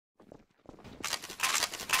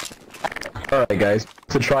Alright guys,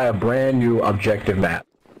 to try a brand new objective map.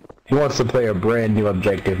 Who wants to play a brand new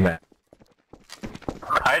objective map?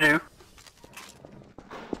 I do.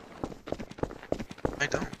 I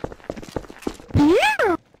don't.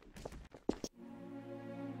 Yeah!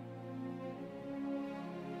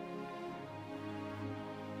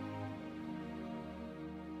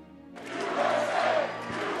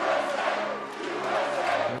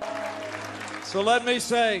 So let me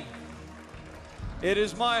say, it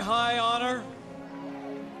is my high honor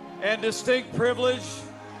and distinct privilege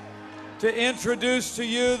to introduce to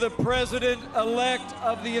you the President-elect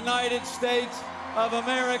of the United States of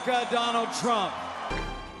America, Donald Trump.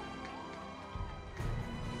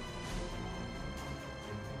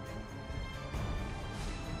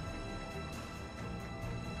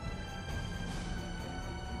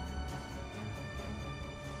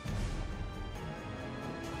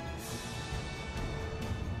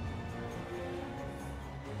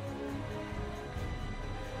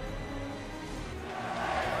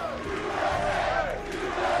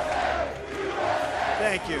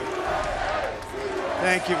 Thank you.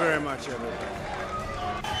 Thank you very much, everybody.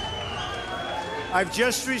 I've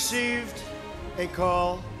just received a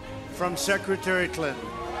call from Secretary Clinton.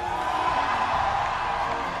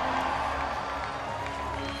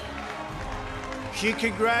 She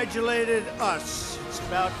congratulated us, it's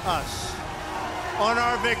about us, on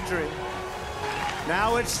our victory.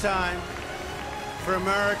 Now it's time for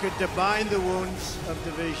America to bind the wounds of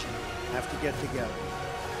division. Have to get together.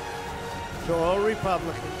 To all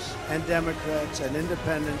Republicans and Democrats and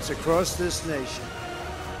independents across this nation,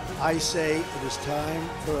 I say it is time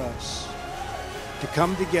for us to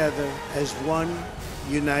come together as one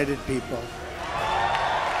united people.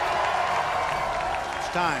 It's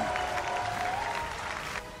time.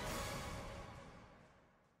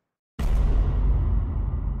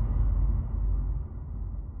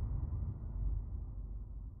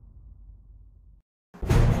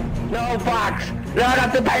 No, Fox! No,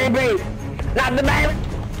 not the baby! Not the baby!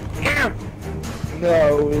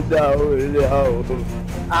 No, no, no.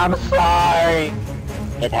 I'm sorry.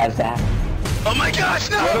 It has that. Oh my gosh,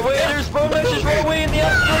 no! Run away, there's bonuses, run away in the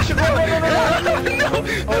opposition,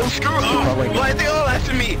 No, screw off! Why are they all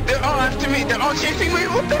after me? They're all after me, they're all chasing me,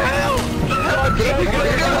 what the hell?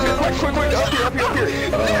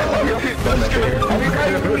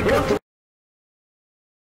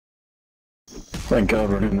 Thank God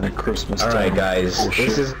we're doing that Christmas. Alright guys,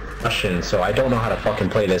 this is Russian, so I don't know how to fucking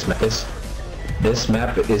play this map. This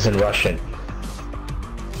map is in Russian.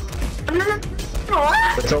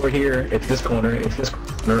 It's over here, it's this corner,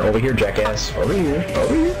 over here, jackass. Over here.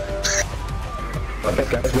 Okay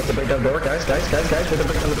guys, we have to break down the door, guys, we have to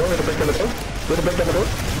break down the door, we have to break down the door.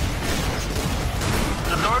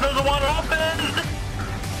 The door doesn't want to open!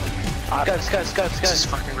 Guys. This is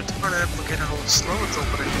fucking retarded. Look at how slow it's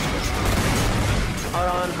opening. Hold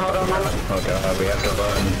on. Oh god, we have to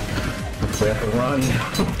run.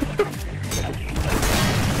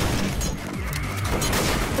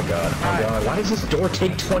 Oh god, why does this door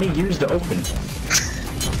take 20 years to open?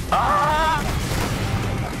 Ah!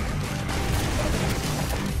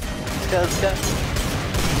 Let's go.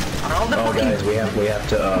 Oh guys, we have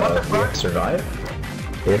to survive.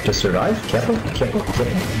 We have to survive? Careful. We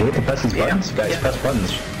have to press these buttons? Guys, press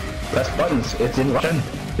buttons. Press buttons. It's in Russian.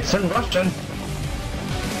 It's in Russian.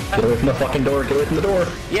 Get away from the fucking door. Get away from the door.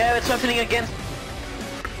 Yeah, it's opening again.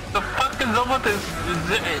 The fuck is up with this?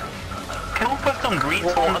 Can we put some grease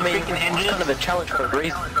on the freaking hinges? It's kind of a challenge for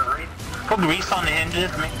grease. Put grease on the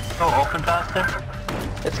hinges, make it go open faster.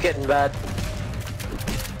 It's getting bad.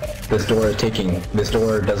 This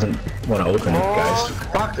door doesn't want to open, guys.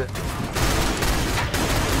 Fuck it.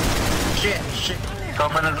 Shit.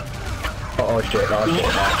 Open it. Oh shit. That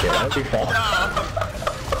was your fault.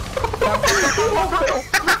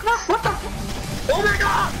 Oh my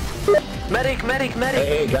god! Medic!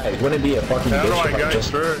 Hey guys, wouldn't it be a fucking bitch if I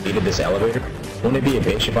just deleted this elevator? Wouldn't it be a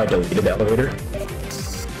bitch if I deleted the elevator?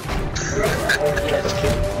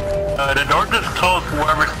 The door just closed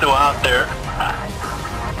whoever's still out there.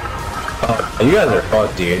 You guys are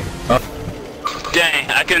fucked, dude. Dang,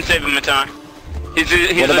 I couldn't save him in time. He's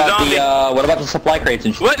what a about zombie. What about the supply crates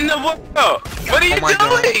and shit? What in the world? What are you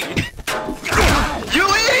doing? You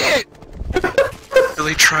idiot!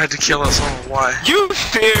 Really tried to kill us all. Why? You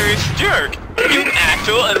serious jerk! You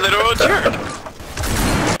actual and literal jerk!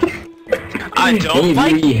 I don't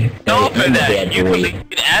like you. Don't for that. You can make an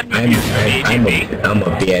advocate. I'm a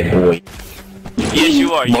bad boy. Yes,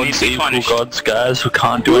 you are. You need to be punished. Gods, guys, who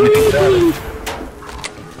can't do anything about it.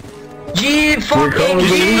 Yeah, fuck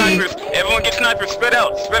snipers. Everyone get snipers. Spread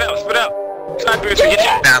out. Snipers, get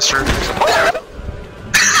you. Bastard.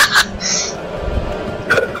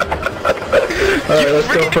 Alright, let's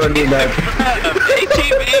go for a new map.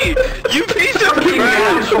 ATV! You piece of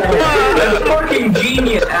crap! That's fucking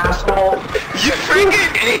genius, asshole! You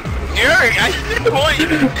freaking Eric! I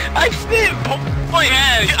spit point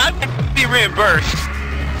ass! I'm gonna be reimbursed!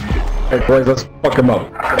 Hey boys, let's fuck him up.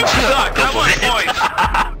 Suck! I want points!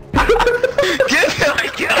 Get him!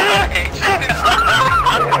 Get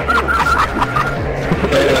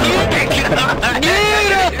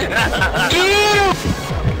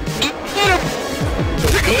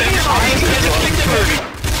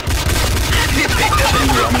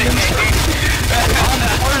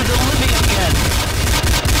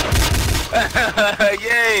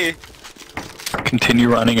Yay! Continue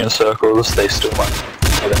running in circles, stay still.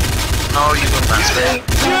 Oh, you little bastard.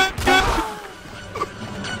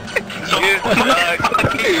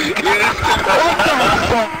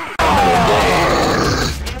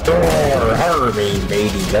 Harvey,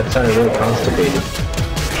 baby. That sounded really constipated.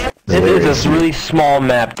 It is a really small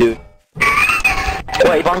map, dude.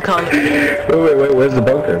 Wait, Bunkon. Wait, where's the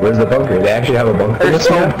bunker? Where's the bunker? They actually have a bunker? There's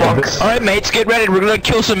no bunker. Alright mates, get ready, we're gonna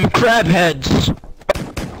kill some crab heads!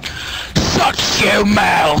 Shut your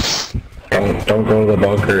mouth! Don't go to the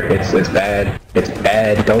bunker. It's bad. It's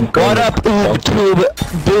bad. Don't go. What up, boobaloo?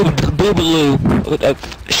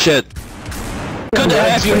 Shit. Good to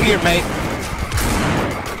have you here, mate.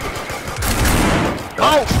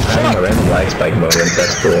 Oh, I'm in a random lag spike mode, and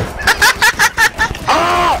that's cool.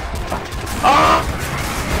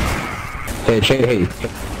 Hey,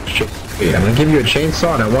 I'm gonna give you a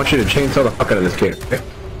chainsaw, and I want you to chainsaw the fuck out of this kid. Okay?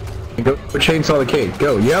 Go chainsaw the kid.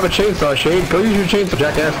 Go. You have a chainsaw, Shade. Go use your chainsaw,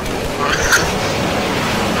 jackass.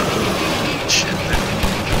 Shit.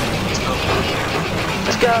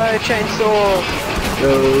 Let's go, chainsaw.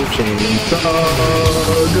 Go chainsaw.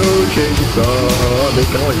 Go chainsaw. They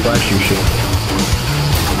can always flash you shit.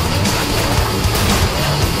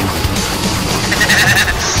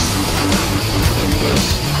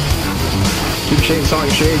 Keep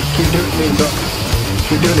chainsawing, Shade. Keep doing it, chainsaw.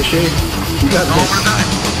 Keep doing it, Shade. You got this.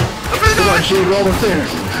 Come on, Shade. We're almost there.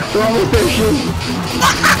 We're almost there, Shade.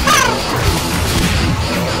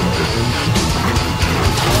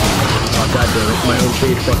 Oh, god damn it. My own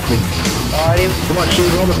Shade fucked me. Alrighty. Come on,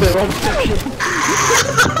 Shade. We're almost there. We're almost there.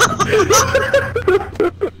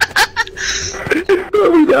 Oh,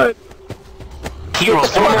 we died.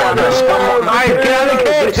 Heroes, Get out of the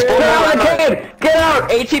cage! Get out of the cage! Get out!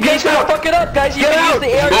 ATV's gonna fuck it up, guys! You can use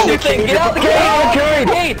the air thing! Get out of the cage! Get out of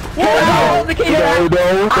the cage! Get out of the cage!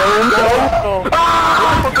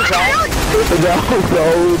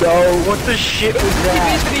 No! What the shit was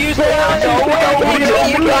that? ATV's gonna use the air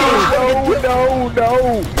No!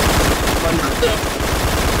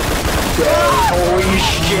 Holy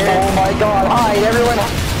shit! Oh my god! Hide, everyone!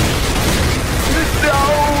 No!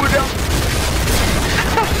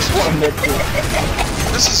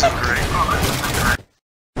 This is so great.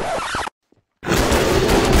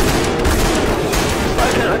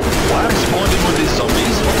 Why I'm spawning with these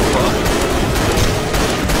zombies? What the fuck?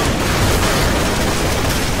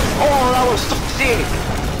 Oh, that was so sick!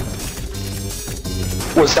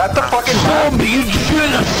 Was that the fucking Zombie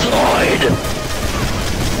genocide!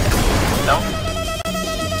 No.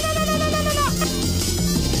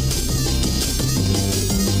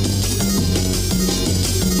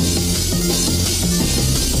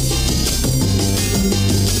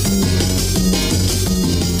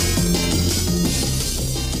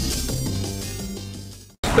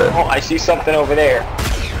 Oh, I see something over there.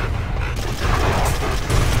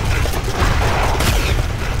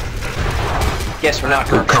 Guess we're not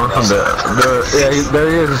going to Yeah, there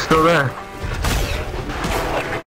he is. He's still there.